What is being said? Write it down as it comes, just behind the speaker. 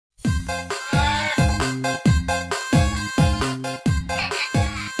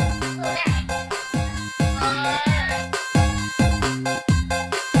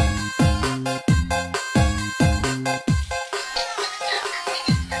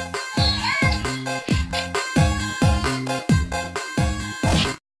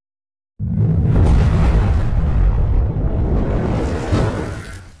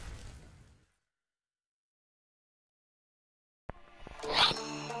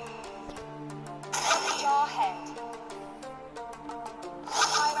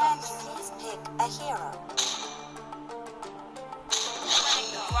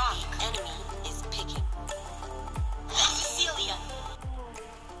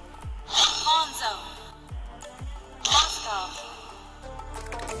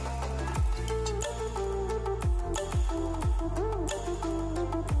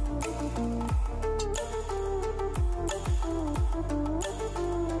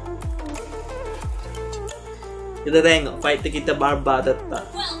Kita tengok fighter kita barbar tetap.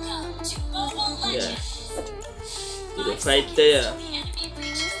 Ya. Kita fighter ya.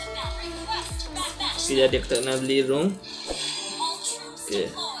 Okay, jadi aku tak nak beli room. Okay.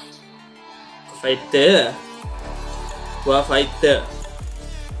 Fighter. Gua fighter.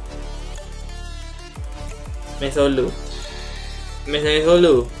 Main solo. Main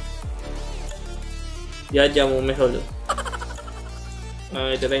solo. Dia ajar mau main solo.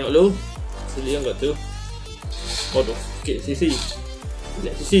 Kita tengok dulu. Sili yang kat tu. Aduh, sikit sisi.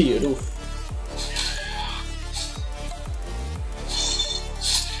 Lihat sisi, aduh.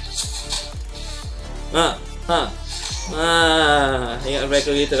 Ingat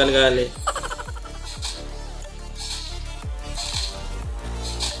mereka kita kali-kali.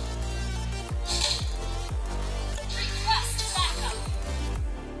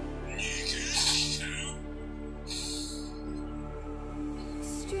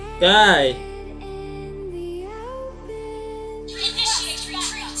 Guys.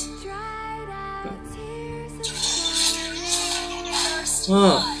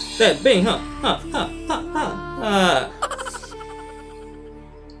 That bing, ha.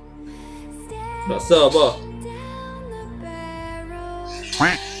 Tak sabar.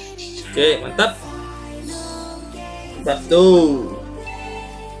 Okay, mantap. Mantap tu.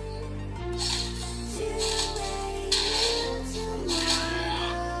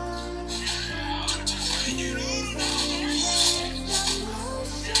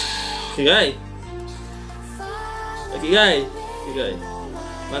 Okay guys. Okay guys. Okay guys.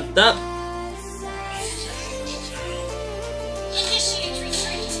 Mantap.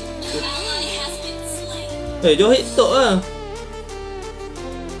 Jauh hit tok lah.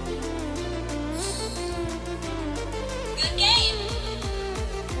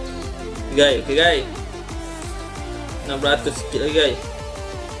 Guys, okay guys. 600 sikit lagi guys.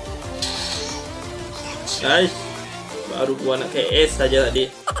 Guys, baru gua nak KS saja tadi.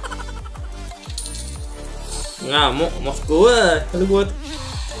 Ngamuk Moskow lah kalau gua.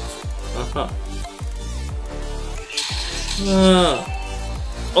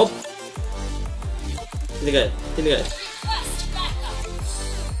 Op. Sini guys, sini guys.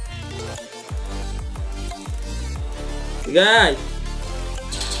 Guys.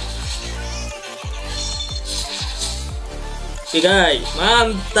 Okay guys,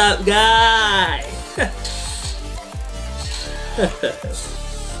 mantap guys.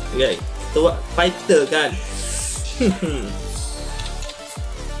 Guys, tua fighter kan.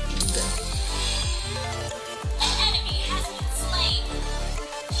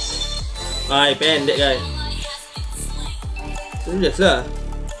 Hai, pendek guys. Serius lah.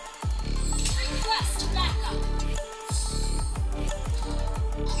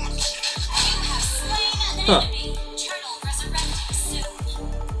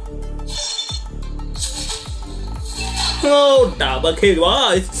 Oh, double kill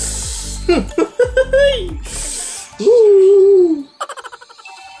guys.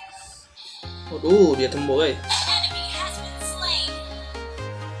 Aduh, dia tembok guys.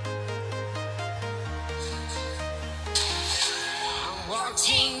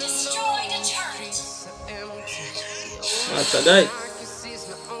 Mantap guys.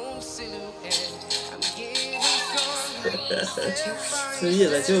 Serius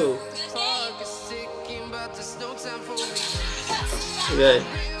lah cu. Guys,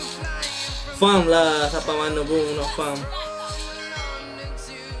 farm lah, siapa mana pun nak farm.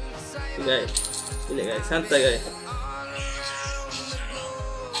 Guys, boleh guys, santai guys.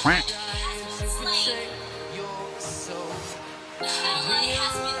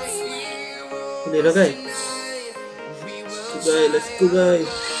 Boleh lah guys. Guys, let's go guys.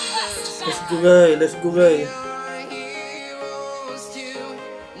 Let's go guys, let's go guys.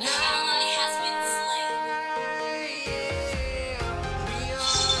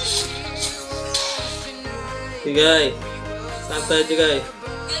 Okay guys, santai aja guys.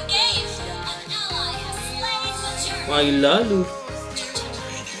 Wah gila lu.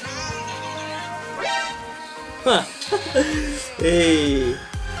 Hey.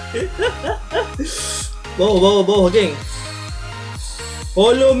 Bawa geng.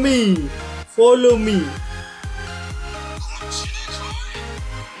 Follow me. Follow me.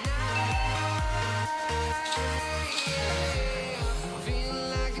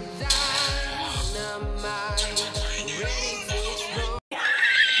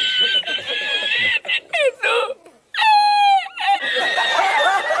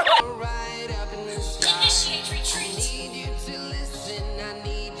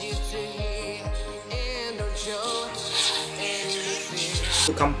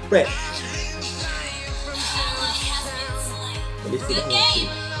 Kampret. Jadi sudah mati.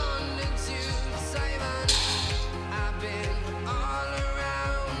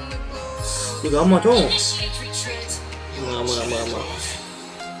 Gamma cok. Lama.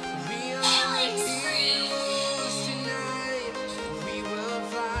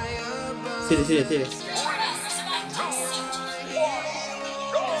 Sini.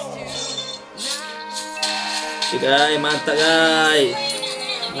 Okay, guys, mantap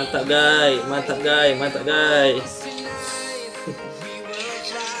guys.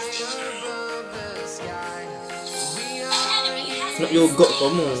 Nak yoga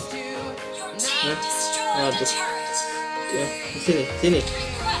kamu. Aduh. Okay. Sini.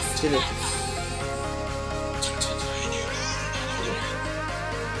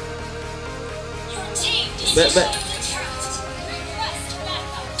 Back.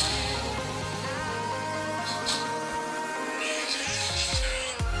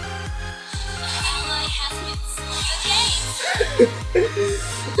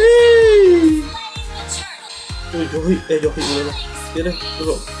 Johi dulu. Ya dah,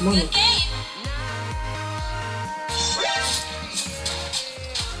 turun. Mana?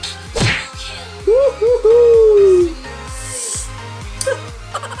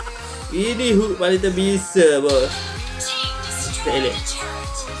 Ini hook paling terbisa, bos. Tak elok.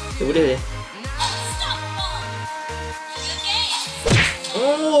 Tak boleh deh.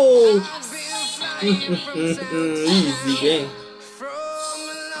 Oh. Easy gang.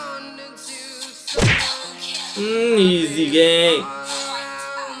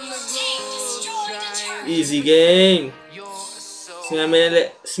 Easy gang. 9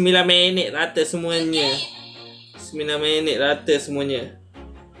 minit rata semuanya.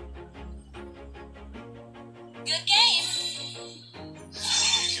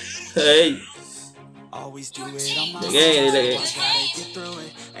 Hey. Lagi.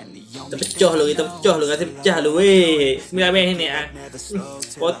 Kita pecah lu weh. 9 minit ah.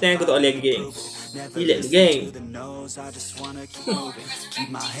 Potong aku tak boleh geng. Relax geng.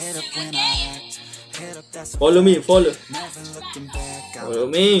 Follow me.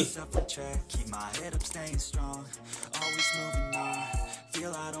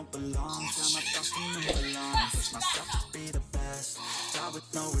 Feel I don't belong, tell my thoughts to move along, push myself to be the best, die with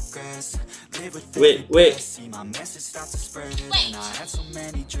no regrets, live with wait. See my message start to spread, and I had so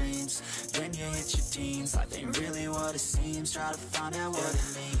many dreams, when you hit your teens, life ain't really what it seems, try to find out what it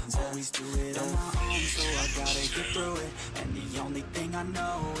means, always do it on my own, so I gotta get through it, and the only thing I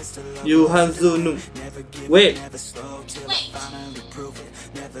know is to love never give up, never slow, till I finally prove it,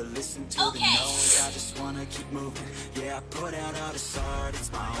 never listen to the no's, I just wanna keep moving, yeah I put out all this art, it's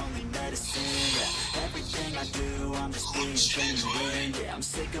my only medicine, yeah. Everything I do, I'm just being genuine, yeah. I'm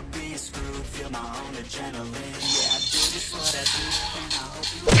sick of being screwed, feel my own adrenaline, yeah. I do just what I do, and I hope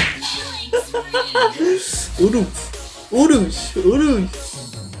you understand. Urush.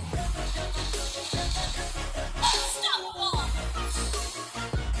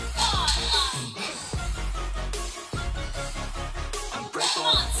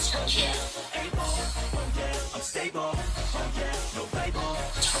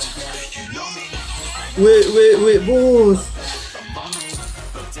 Wait, boss.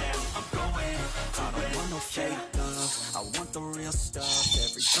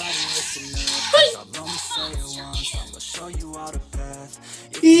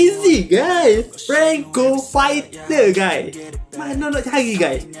 Easy guys, Franco fighter guys. Mana nak cari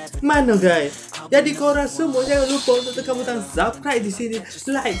guys? Jadi korang semua jangan lupa untuk tekan butang subscribe di sini,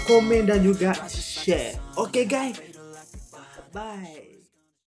 like, komen dan juga share. Okay guys. Bye.